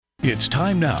It's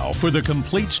time now for The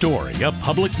Complete Story, a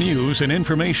public news and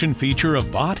information feature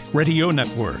of Bott Radio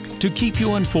Network to keep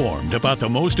you informed about the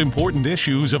most important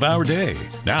issues of our day.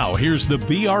 Now, here's the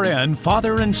BRN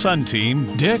father and son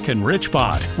team, Dick and Rich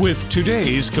Bott, with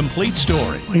today's Complete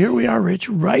Story. Well, here we are, Rich,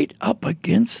 right up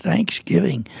against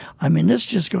Thanksgiving. I mean, it's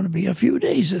just going to be a few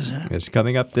days, isn't it? It's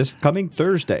coming up this coming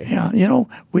Thursday. Yeah,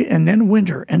 and then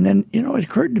winter. And then, it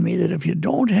occurred to me that if you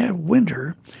don't have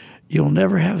winter, you'll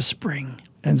never have spring.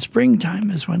 And springtime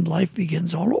is when life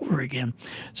begins all over again.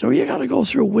 So you got to go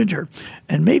through winter.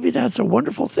 And maybe that's a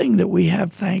wonderful thing that we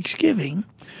have Thanksgiving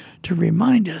to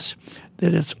remind us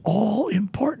that it's all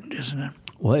important, isn't it?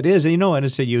 Well, it is, and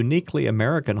it's a uniquely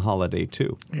American holiday,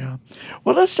 too. Yeah.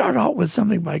 Well, let's start out with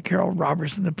something by Carol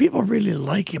Robertson. The people really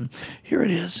like him. Here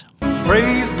it is.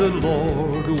 Praise the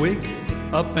Lord, wake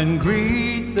up and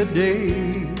greet the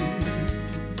day.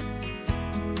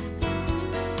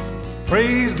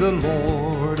 Praise the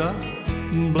Lord,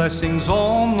 blessings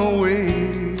on the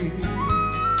way.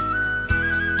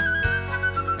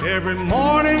 Every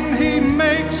morning He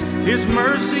makes His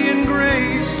mercy and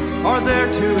grace are there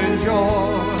to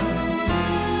enjoy.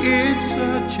 It's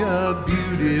such a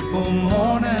beautiful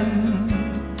morning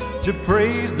to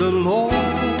praise the Lord.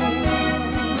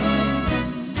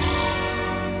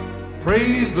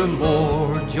 Praise the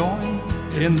Lord, join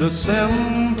in the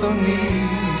symphony.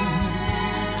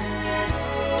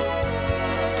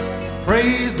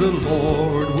 Praise the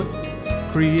Lord with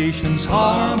creation's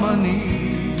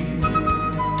harmony.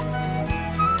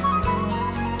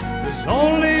 There's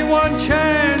only one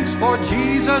chance for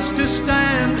Jesus to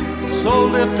stand, so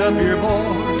lift up your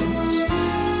voice.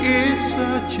 It's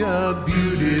such a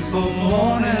beautiful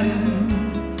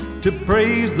morning to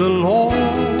praise the Lord.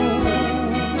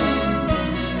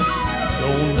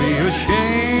 Don't be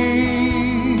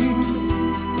ashamed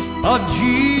of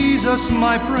Jesus,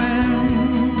 my friend.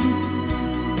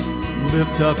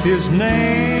 Lift up His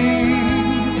name,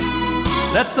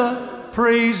 let the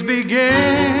praise begin.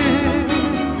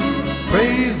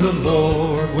 Praise the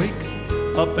Lord, wake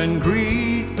up and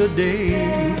greet the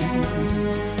day.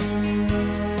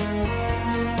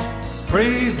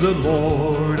 Praise the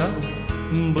Lord,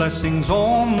 blessings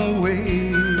on the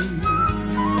way.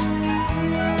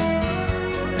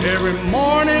 Every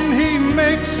morning He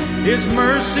makes His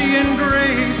mercy and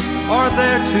grace are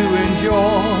there to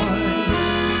enjoy.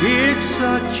 It's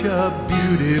such a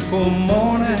beautiful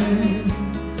morning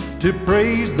to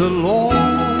praise the Lord.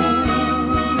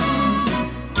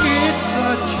 It's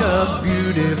such a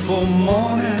beautiful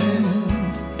morning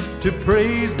to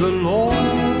praise the Lord.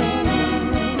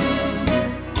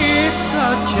 It's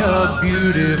such a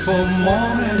beautiful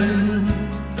morning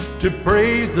to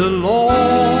praise the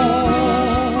Lord.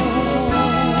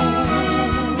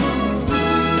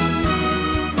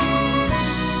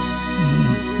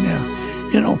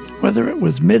 Whether it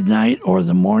was midnight or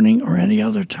the morning or any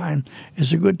other time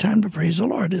is a good time to praise the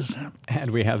Lord, isn't it?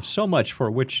 And we have so much for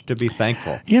which to be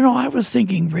thankful. I was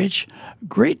thinking, Rich,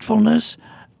 gratefulness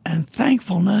and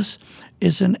thankfulness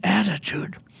is an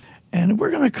attitude. And we're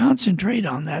going to concentrate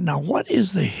on that. Now, what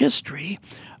is the history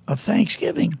of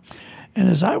Thanksgiving? And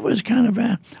as I was kind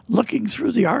of looking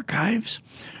through the archives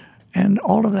and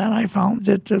all of that, I found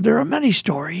that there are many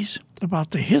stories about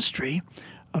the history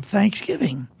of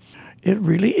Thanksgiving. It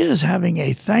really is having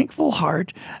a thankful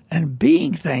heart and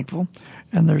being thankful,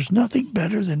 and there's nothing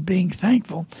better than being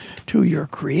thankful to your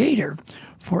Creator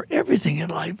for everything in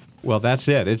life. Well, that's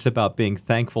it. It's about being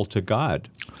thankful to God.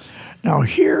 Now,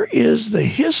 here is the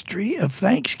history of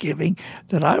Thanksgiving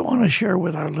that I want to share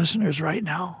with our listeners right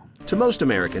now. To most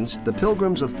Americans, the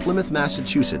Pilgrims of Plymouth,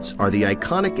 Massachusetts are the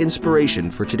iconic inspiration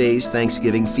for today's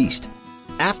Thanksgiving feast.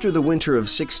 After the winter of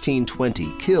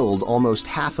 1620 killed almost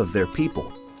half of their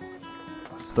people,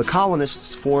 the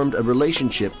colonists formed a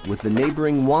relationship with the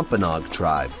neighboring Wampanoag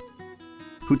tribe,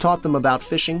 who taught them about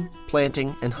fishing,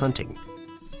 planting, and hunting.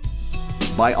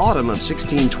 By autumn of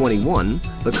 1621,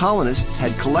 the colonists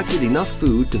had collected enough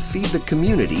food to feed the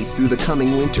community through the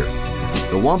coming winter.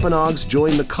 The Wampanoags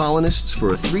joined the colonists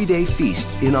for a 3-day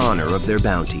feast in honor of their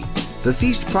bounty. The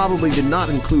feast probably did not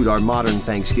include our modern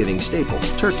Thanksgiving staple,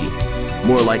 turkey.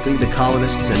 More likely, the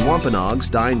colonists and Wampanoags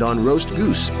dined on roast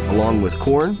goose, along with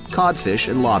corn, codfish,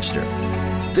 and lobster.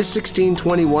 This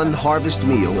 1621 harvest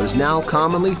meal is now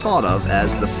commonly thought of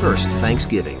as the first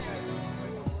Thanksgiving.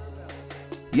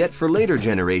 Yet for later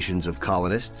generations of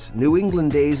colonists, New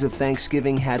England days of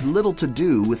Thanksgiving had little to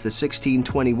do with the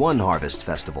 1621 harvest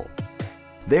festival.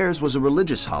 Theirs was a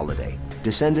religious holiday,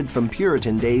 descended from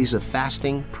Puritan days of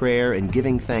fasting, prayer, and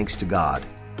giving thanks to God.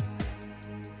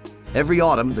 Every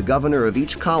autumn, the governor of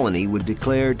each colony would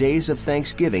declare days of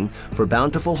thanksgiving for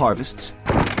bountiful harvests,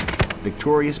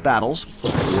 victorious battles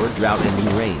or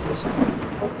drought-ending rains.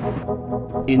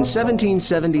 In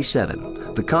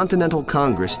 1777, the Continental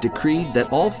Congress decreed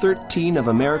that all 13 of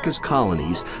America's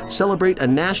colonies celebrate a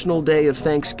national day of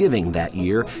Thanksgiving that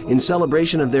year in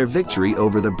celebration of their victory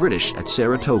over the British at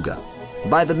Saratoga.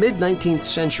 By the mid-19th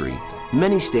century,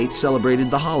 many states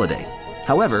celebrated the holiday.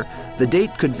 However, the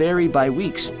date could vary by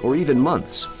weeks or even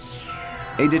months.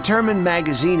 A determined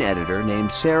magazine editor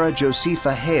named Sarah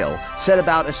Josepha Hale set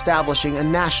about establishing a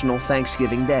national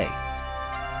Thanksgiving Day.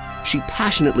 She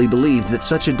passionately believed that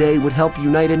such a day would help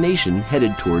unite a nation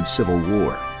headed towards civil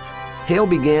war. Hale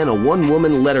began a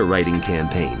one-woman letter-writing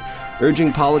campaign,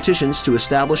 urging politicians to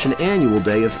establish an annual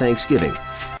day of Thanksgiving.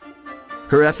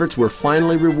 Her efforts were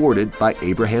finally rewarded by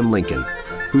Abraham Lincoln,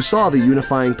 who saw the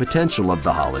unifying potential of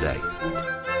the holiday.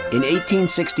 In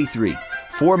 1863,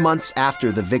 4 months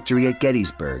after the victory at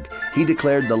Gettysburg, he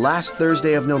declared the last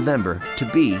Thursday of November to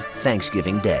be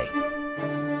Thanksgiving Day.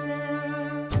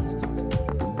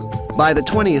 By the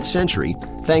 20th century,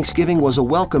 Thanksgiving was a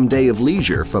welcome day of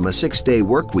leisure from a 6-day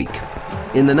work week.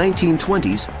 In the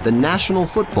 1920s, the National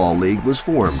Football League was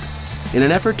formed. In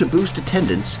an effort to boost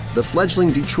attendance, the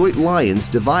fledgling Detroit Lions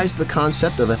devised the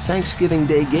concept of a Thanksgiving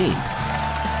Day game.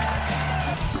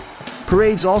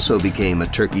 Parades also became a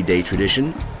Turkey Day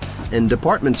tradition, and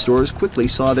department stores quickly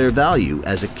saw their value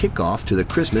as a kickoff to the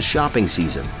Christmas shopping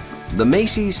season. The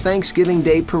Macy's Thanksgiving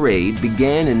Day Parade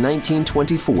began in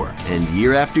 1924, and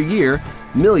year after year,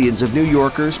 millions of New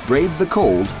Yorkers braved the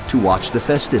cold to watch the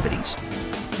festivities.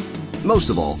 Most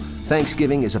of all,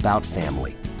 Thanksgiving is about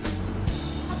family.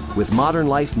 With modern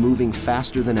life moving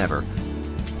faster than ever,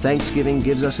 Thanksgiving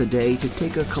gives us a day to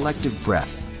take a collective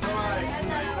breath,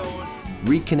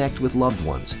 reconnect with loved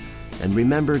ones, and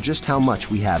remember just how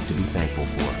much we have to be thankful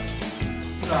for.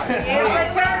 Here's the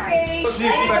turkey.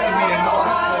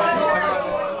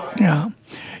 Yeah.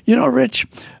 You know, Rich,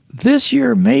 this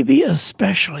year maybe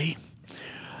especially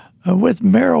with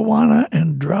marijuana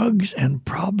and drugs and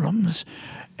problems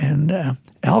and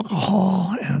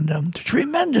alcohol and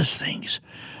tremendous things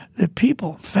that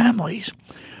people, families,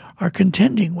 are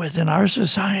contending with in our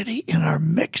society, in our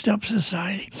mixed-up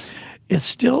society, it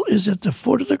still is at the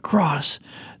foot of the cross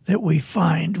that we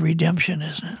find redemption,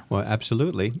 isn't it? Well,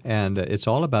 absolutely. And it's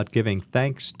all about giving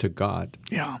thanks to God.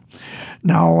 Yeah.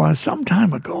 Now, some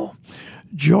time ago,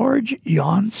 George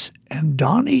Yonts and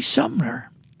Donnie Sumner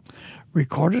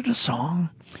recorded a song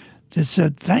that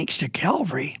said, "Thanks to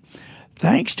Calvary,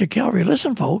 thanks to Calvary."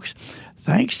 Listen, folks,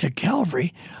 thanks to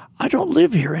Calvary, I don't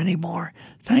live here anymore.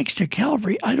 Thanks to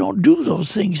Calvary, I don't do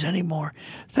those things anymore.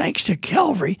 Thanks to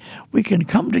Calvary, we can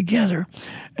come together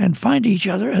and find each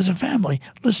other as a family.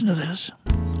 Listen to this.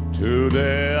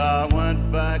 Today I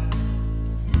went back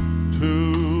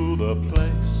to the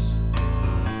place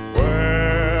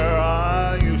where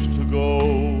I used to go.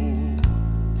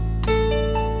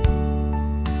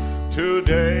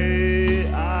 Today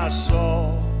I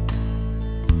saw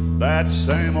that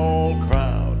same old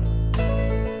crowd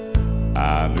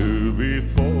I knew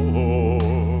before.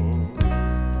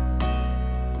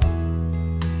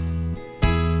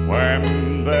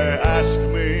 When they asked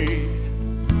me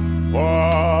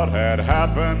what had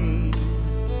happened,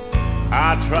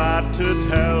 I tried to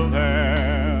tell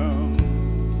them,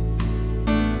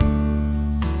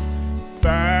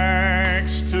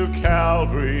 thanks to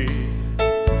Calvary,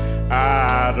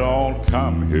 I don't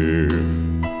come here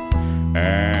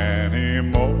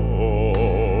anymore.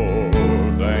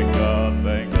 Thank God,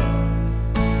 thank God.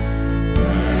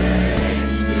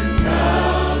 Thanks to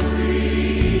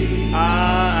Calvary, I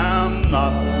am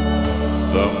not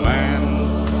the man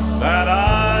that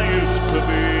I used to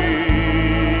be.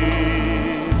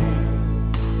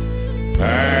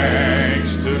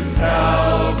 Thanks to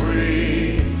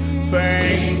Calvary,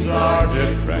 things are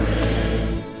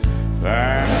different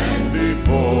than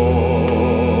before.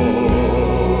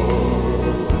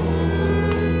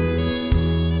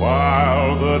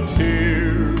 While the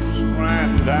tears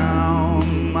ran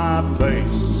down my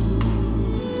face,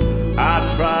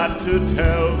 I tried to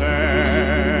tell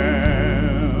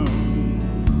them,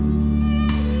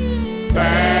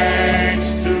 thanks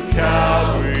to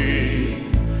Calvary,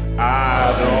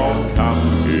 I don't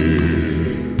come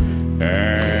here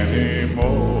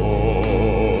anymore.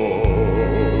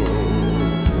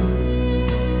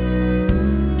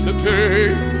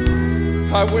 Today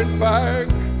I went back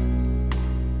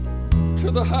to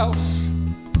the house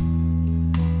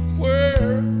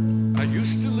where I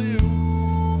used to live,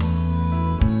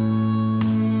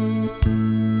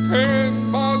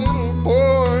 and my little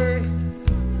boy,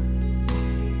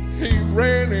 he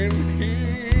ran and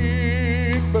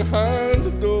hid behind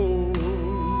the door.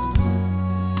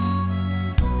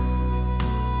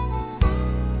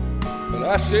 And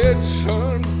I said,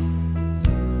 son,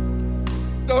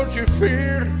 don't you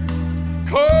fear,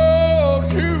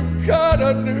 'cause you've got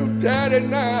a new daddy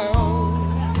now.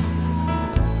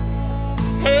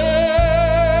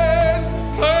 And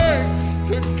thanks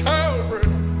to Calvary,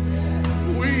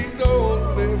 we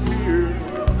don't live here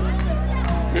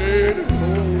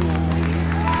anymore.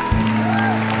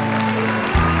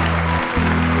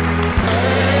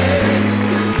 Thanks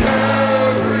to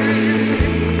Calvary,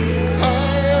 I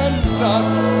am not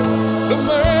the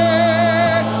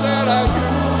man that I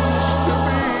used to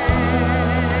be.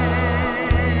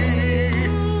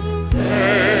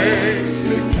 Thanks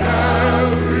to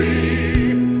Calvary,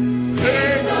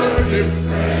 things are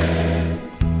different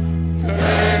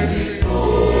than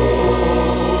before.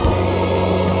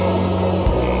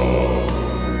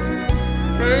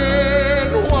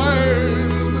 And while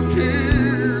the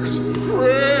tears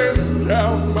ran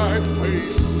down my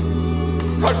face,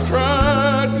 I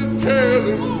tried to tell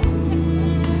him,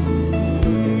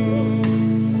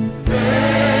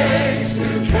 thanks to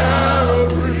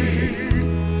Calvary,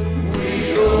 we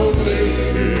don't live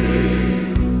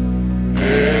here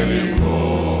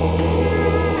anymore.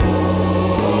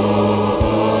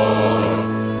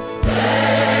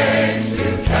 Thanks to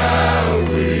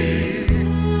Calvary,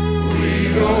 we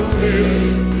don't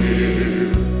live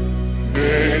here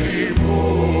anymore.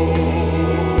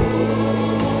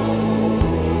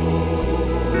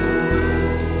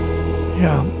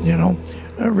 Yeah,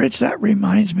 Rich, that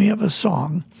reminds me of a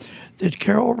song that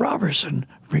Carol Robertson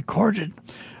recorded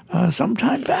some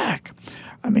time back.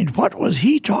 I mean, what was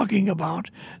he talking about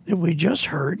that we just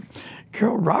heard?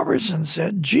 Carol Robertson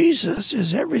said, Jesus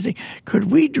is everything.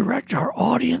 Could we direct our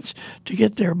audience to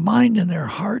get their mind and their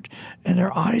heart and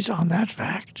their eyes on that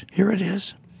fact? Here it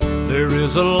is. There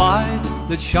is a light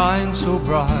that shines so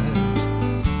bright,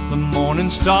 the morning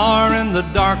star in the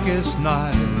darkest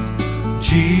night.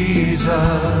 Jesus,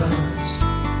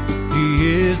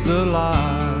 He is the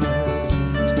light.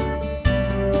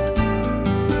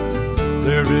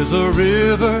 There is a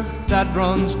river that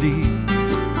runs deep.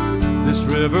 This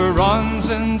river runs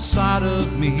inside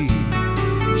of me.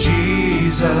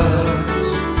 Jesus,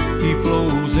 He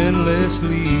flows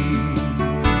endlessly.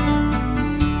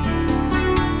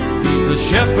 He's the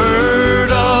shepherd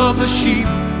of the sheep.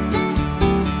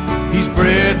 He's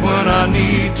bread when I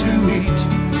need to eat.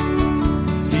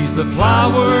 He's the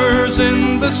flowers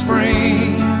in the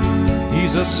spring.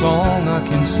 He's a song I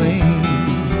can sing.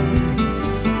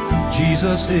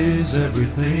 Jesus is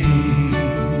everything.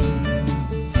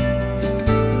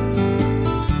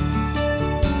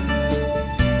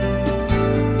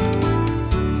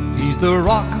 He's the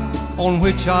rock on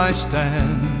which I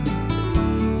stand.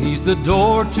 He's the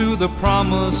door to the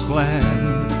promised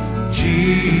land.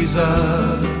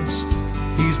 Jesus,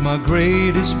 He's my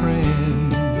greatest friend.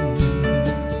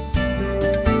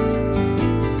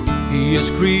 He is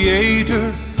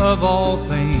creator of all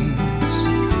things.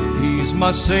 He's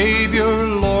my Savior,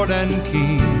 Lord and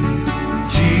King.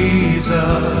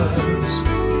 Jesus,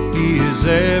 He is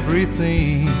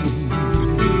everything.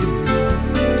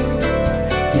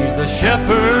 He's the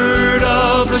shepherd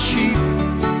of the sheep.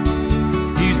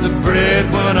 He's the bread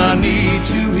when I need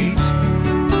to eat.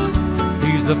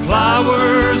 He's the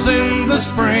flowers in the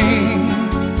spring.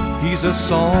 He's a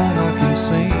song I can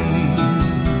sing.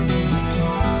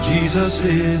 Jesus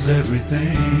is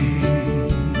everything.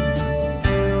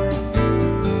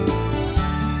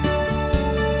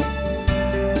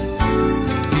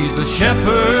 He's the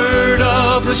shepherd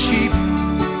of the sheep.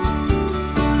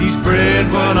 He's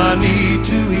bread when I need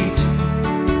to eat.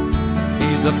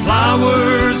 He's the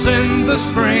flowers in the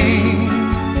spring.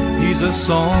 He's a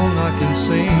song I can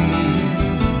sing.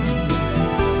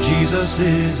 Jesus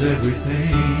is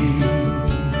everything.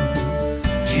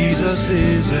 Jesus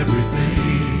is everything.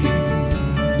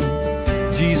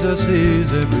 Jesus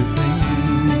is everything.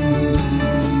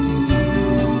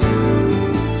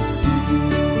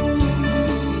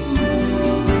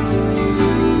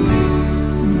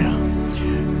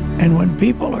 And when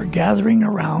people are gathering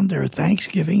around their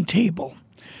Thanksgiving table,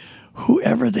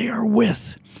 whoever they are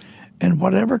with and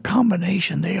whatever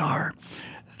combination they are,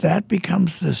 that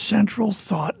becomes the central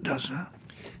thought, doesn't it?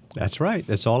 That's right.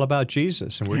 It's all about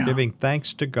Jesus, and we're giving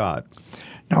thanks to God.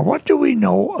 Now, what do we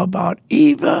know about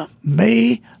Eva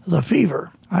Mae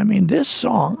Lefevre? I mean, this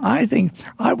song, I think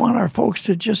I want our folks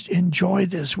to just enjoy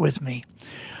this with me.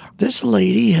 This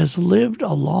lady has lived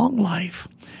a long life.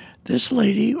 This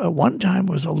lady at one time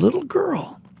was a little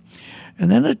girl, and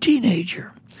then a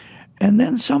teenager, and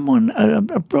then someone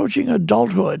approaching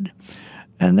adulthood,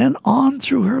 and then on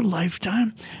through her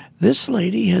lifetime, this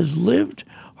lady has lived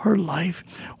her life.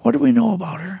 What do we know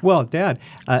about her? Well, Dad,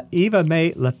 Eva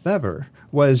May Lefevre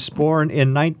was born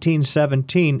in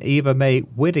 1917, Eva May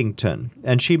Whittington,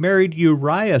 and she married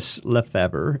Urias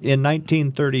Lefevre in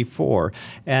 1934.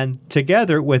 And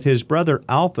together with his brother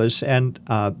Alphas and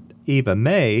Eva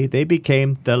May, they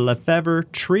became the Lefevre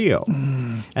Trio.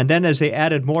 And then as they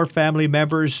added more family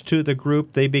members to the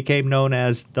group, they became known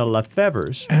as the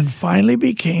Lefevres. And finally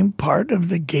became part of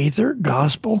the Gaither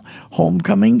Gospel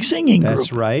Homecoming Singing Group.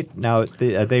 That's right. Now,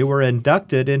 they were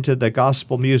inducted into the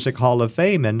Gospel Music Hall of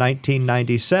Fame in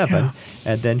 1997,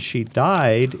 and then she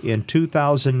died in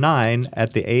 2009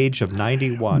 at the age of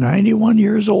 91. 91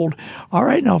 years old. All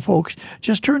right, now, folks,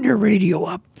 just turn your radio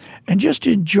up and just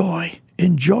enjoy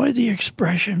the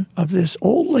expression of this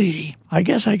old lady. I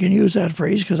guess I can use that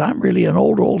phrase because I'm really an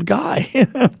old guy.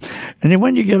 And then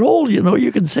when you get old,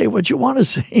 you can say what you want to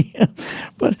say.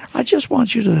 But I just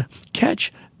want you to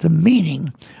catch the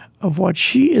meaning of what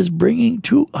she is bringing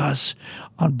to us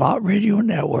on Bott Radio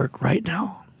Network right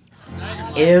now.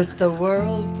 If the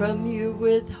world from you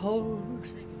withholds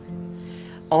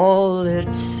all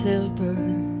its silver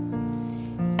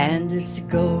and its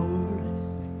gold,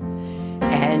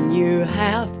 and you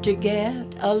have to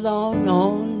get along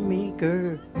on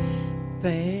meager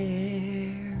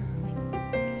fare,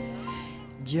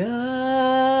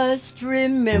 just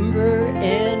remember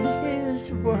in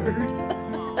his word,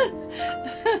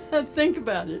 think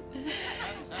about it,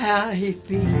 how he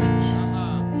feeds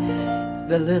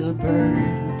the little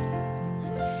bird.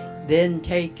 Then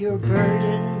take your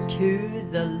burden to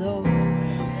the Lord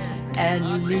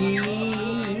and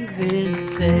leave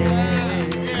it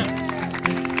there.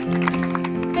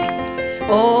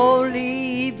 Oh,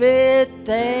 leave it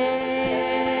there.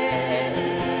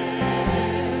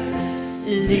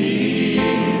 Leave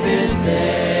it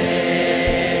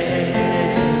there.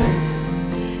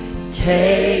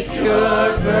 Take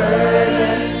your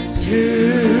burdens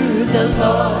to the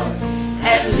Lord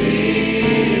and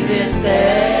leave it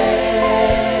there.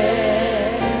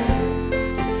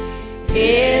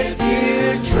 If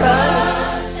you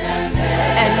trust and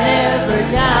never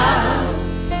doubt,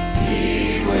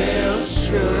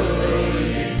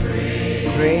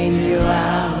 bring you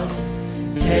out.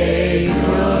 Take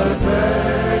your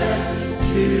burdens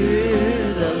to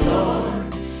the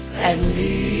Lord and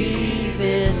leave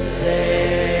it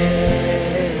there.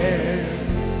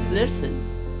 Listen,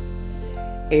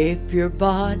 if your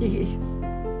body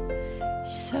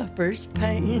suffers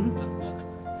pain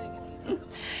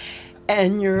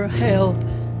and your health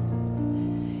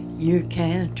you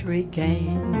can't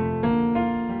regain,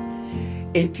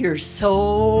 if your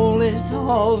soul is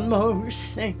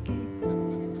almost sinking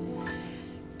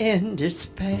in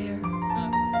despair,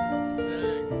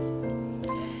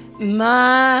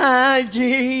 my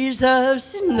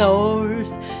Jesus knows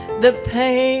the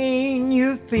pain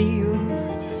you feel.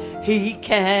 He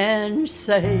can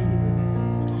save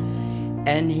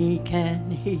and he can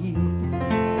heal.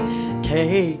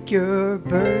 Take your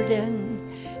burden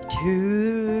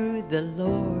to the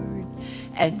Lord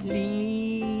and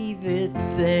leave it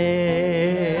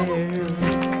there.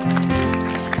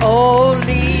 Oh,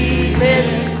 leave it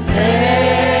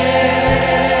there.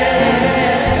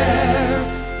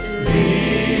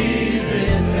 Leave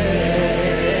it there.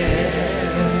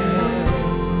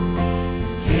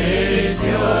 Take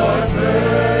your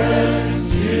burdens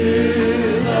to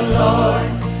the Lord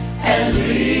and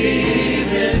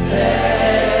leave it there.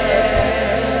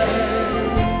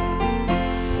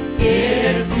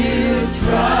 If you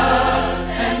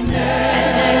trust and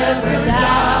never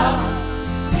doubt,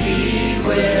 He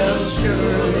will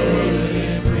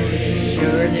surely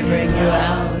bring you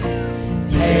out.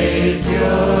 Take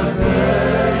your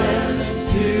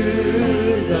burdens to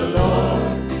the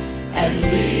Lord and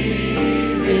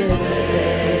leave it there.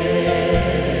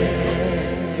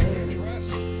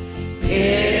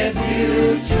 If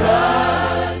you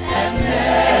trust and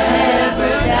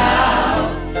never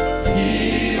doubt,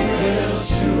 He will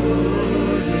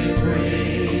surely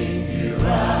bring you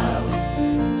out.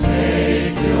 Take your burdens to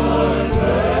the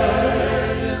Lord and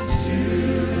leave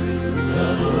it there.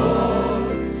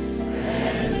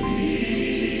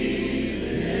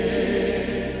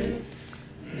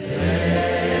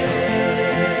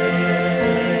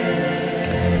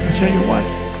 I tell you what,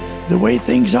 the way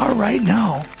things are right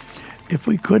now, if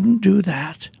we couldn't do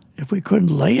that, if we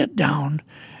couldn't lay it down,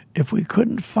 if we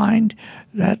couldn't find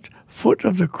that foot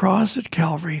of the cross at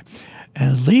Calvary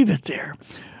and leave it there,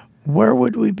 where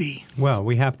would we be? Well,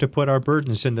 we have to put our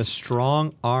burdens in the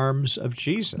strong arms of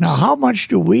Jesus. Now, how much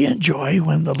do we enjoy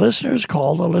when the listeners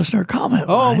call the listener comment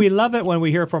line? Oh, we love it when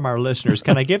we hear from our listeners.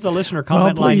 Can I give the listener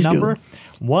comment line number?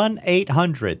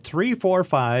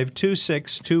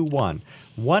 1-800-345-2621.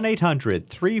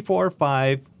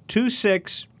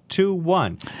 1-800-345-2621.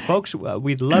 Folks,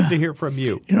 we'd love to hear from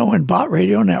you. You know, when Bott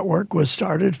Radio Network was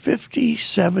started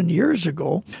 57 years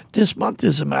ago, this month,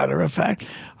 as a matter of fact,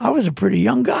 I was a pretty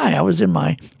young guy. I was in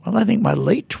my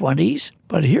late 20s.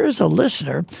 But here's a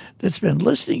listener that's been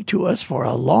listening to us for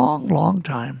a long, long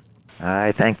time.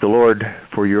 I thank the Lord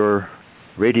for your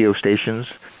radio stations.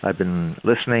 I've been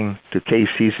listening to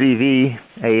KCCV,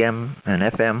 AM, and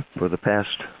FM for the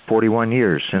past 41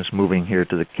 years since moving here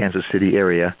to the Kansas City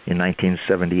area in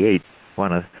 1978. I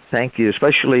want to thank you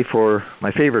especially for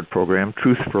my favorite program,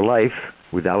 Truth for Life,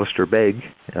 with Alistair Begg.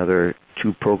 The other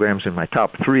two programs in my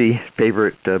top three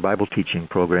favorite Bible teaching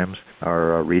programs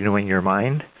are Renewing Your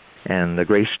Mind and The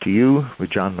Grace to You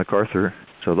with John MacArthur.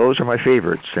 So those are my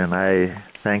favorites, and I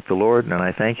thank the Lord, and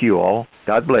I thank you all.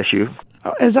 God bless you.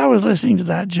 As I was listening to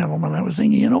that gentleman, I was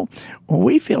thinking, well,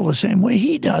 we feel the same way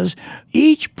he does.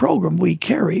 Each program we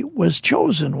carry was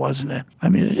chosen, wasn't it? I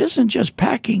mean, it isn't just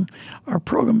packing our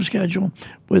program schedule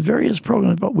with various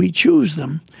programs, but we choose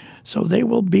them. So they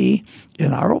will be,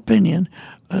 in our opinion,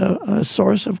 a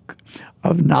source of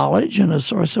knowledge and a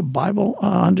source of Bible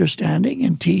understanding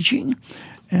and teaching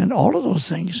and all of those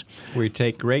things. We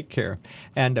take great care.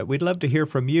 And we'd love to hear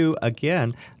from you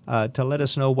again to let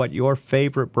us know what your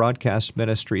favorite broadcast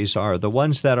ministries are, the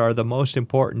ones that are the most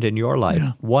important in your life.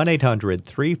 Yeah.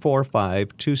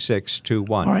 1-800-345-2621.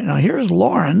 All right, now here's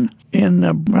Lauren in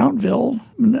Brownville,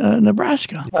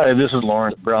 Nebraska. Hi, this is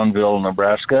Lauren at Brownville,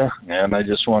 Nebraska, and I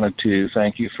just wanted to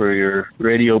thank you for your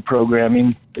radio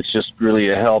programming. It's just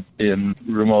really a help in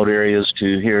remote areas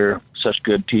to hear such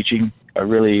good teaching. I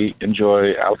really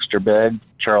enjoy Alistair Begg,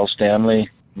 Charles Stanley,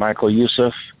 Michael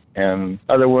Youssef, and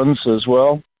other ones as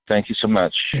well. Thank you so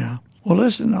much. Yeah. Well,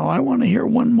 listen, now, I want to hear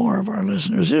one more of our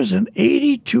listeners. There's an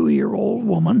 82-year-old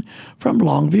woman from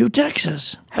Longview,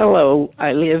 Texas. Hello.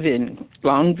 I live in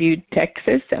Longview,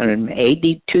 Texas. I'm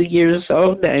 82 years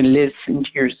old. I listen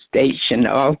to your station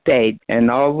all day.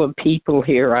 And all the people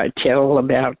here I tell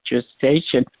about your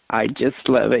station, I just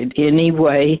love it.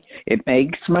 Anyway, it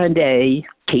makes my day,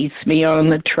 keeps me on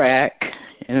the track,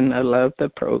 and I love the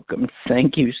program.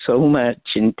 Thank you so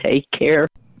much, and take care.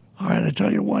 All right, I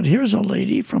tell you what, here's a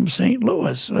lady from St.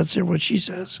 Louis. Let's hear what she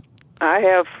says. I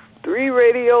have 3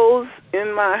 radios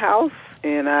in my house,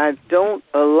 and I don't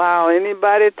allow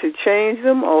anybody to change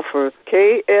them off of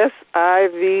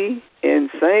KSIV in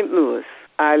St. Louis.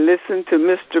 I listen to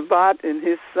Mr. Bott and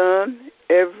his son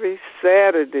every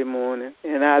Saturday morning,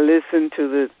 and I listen to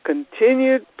the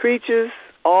continued preachers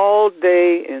all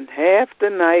day and half the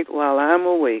night while I'm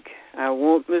awake. I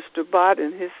want Mr. Bott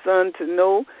and his son to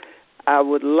know I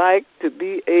would like to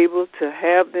be able to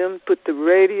have them put the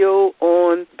radio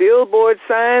on billboard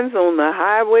signs on the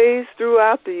highways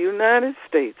throughout the United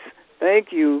States.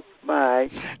 Thank you.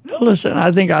 Bye. Now, listen,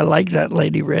 I think I like that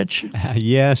lady, Rich.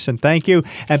 Yes, and thank you.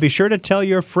 And be sure to tell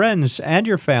your friends and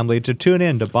your family to tune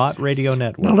in to Bott Radio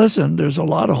Network. Now, listen, there's a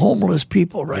lot of homeless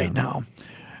people right now.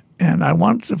 And I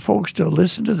want the folks to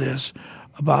listen to this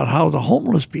about how the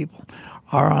homeless people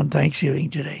are on Thanksgiving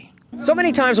today. So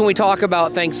many times when we talk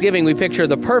about Thanksgiving, we picture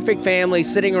the perfect family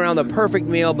sitting around the perfect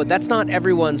meal, but that's not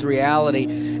everyone's reality.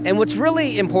 And what's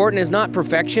really important is not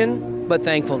perfection, but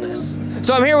thankfulness.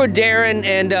 So I'm here with Darren,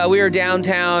 and we are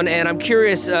downtown, and I'm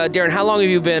curious, Darren, how long have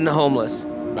you been homeless?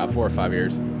 About 4 or 5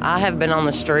 years. I have been on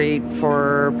the street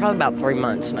for probably about 3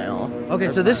 months now. Okay,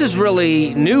 so this is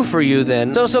really new for you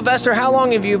then. So Sylvester, how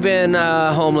long have you been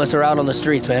homeless or out on the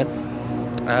streets, man?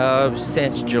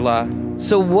 Since July.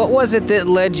 So what was it that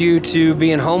led you to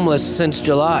being homeless since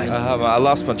July? I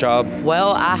lost my job.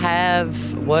 Well, I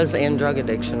was in drug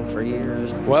addiction for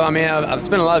years. Well, I mean, I've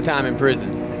spent a lot of time in prison.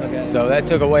 Okay. So that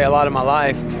took away a lot of my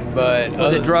life. But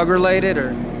was it drug related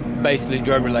or? Basically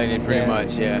drug related, pretty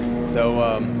much, yeah.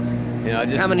 So,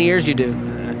 just. How many years you do?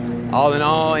 All in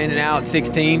all, in and out,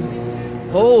 16.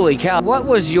 Holy cow! What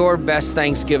was your best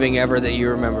Thanksgiving ever that you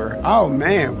remember? Oh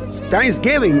man,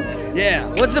 Thanksgiving. Yeah.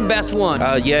 What's the best one?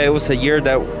 It was the year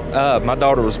that my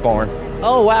daughter was born.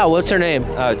 Oh, wow. What's her name?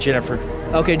 Jennifer.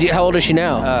 Okay. How old is she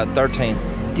now? 13.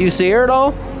 Do you see her at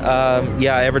all?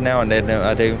 Yeah, every now and then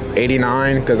I do.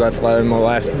 89, because that's my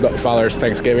last father's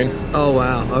Thanksgiving. Oh,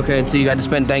 wow. Okay. And so you got to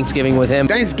spend Thanksgiving with him.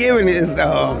 Thanksgiving is,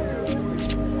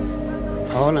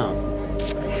 hold on.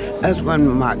 That's when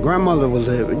my grandmother was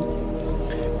living,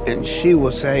 and she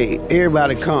would say,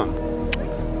 everybody come.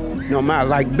 no matter,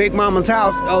 like Big Mama's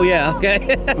house. Oh, yeah,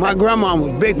 okay. My grandma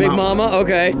was Big Mama. Big Mama,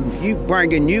 okay. You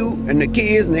bringing you and the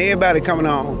kids and everybody coming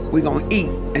on, we gonna eat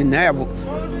and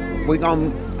we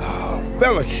gonna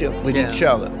fellowship with each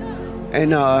other.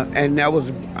 And that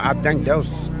was, I think that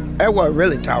what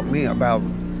really taught me about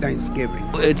Thanksgiving.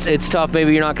 It's tough.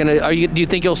 Maybe you're not gonna. Do you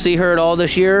think you'll see her at all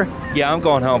this year? Yeah, I'm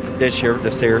going home this year.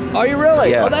 Are you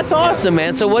really? Yeah. Oh, that's awesome,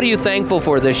 man. So what are you thankful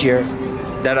for this year?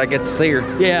 That I get to see her.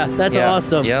 Yeah, that's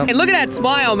awesome. Yeah. And look at that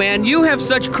smile, man. You have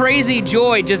such crazy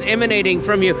joy just emanating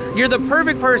from you. You're the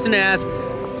perfect person to ask,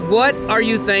 what are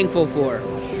you thankful for?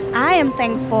 I am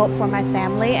thankful for my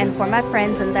family and for my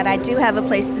friends, and that I do have a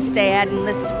place to stay at in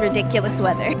this ridiculous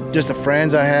weather. Just the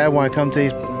friends I have when I come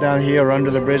down here or under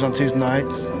the bridge on Tuesday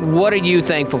nights. What are you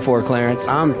thankful for, Clarence?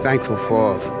 I'm thankful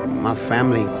for my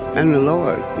family and the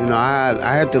Lord. You know,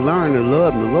 I had to learn to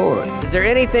love the Lord. Is there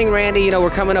anything, Randy, we're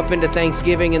coming up into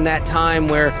Thanksgiving and that time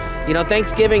where,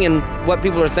 Thanksgiving and what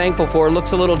people are thankful for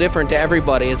looks a little different to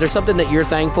everybody. Is there something that you're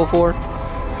thankful for?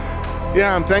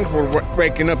 Yeah, I'm thankful for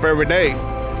waking up every day.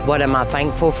 What am I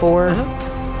thankful for?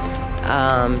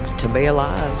 To be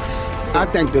alive. I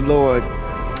thank the Lord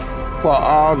for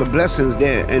all the blessings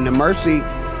there and the mercy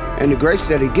and the grace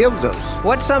that He gives us.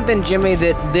 What's something, Jimmy,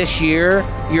 that this year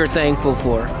you're thankful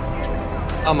for?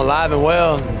 I'm alive and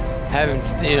well.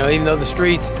 Even though the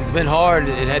streets has been hard,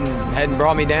 it hadn't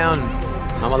brought me down.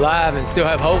 I'm alive and still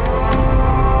have hope.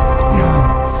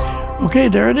 Okay,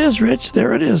 there it is, Rich.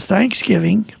 There it is.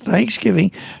 Thanksgiving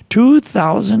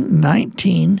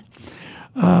 2019.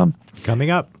 Coming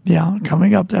up. Yeah,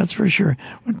 coming up, that's for sure.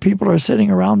 When people are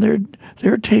sitting around their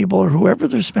table or whoever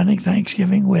they're spending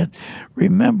Thanksgiving with,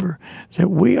 remember that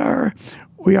we are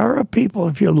a people.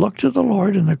 If you look to the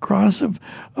Lord and the cross of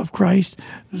Christ,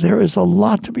 there is a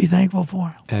lot to be thankful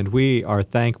for. And we are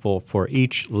thankful for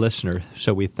each listener,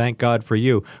 so we thank God for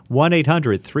you.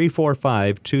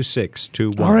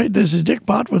 1-800-345-2621. All right, this is Dick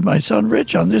Bott with my son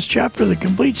Rich on this chapter of The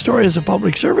Complete Story as a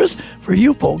Public Service for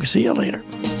you folks. See you later.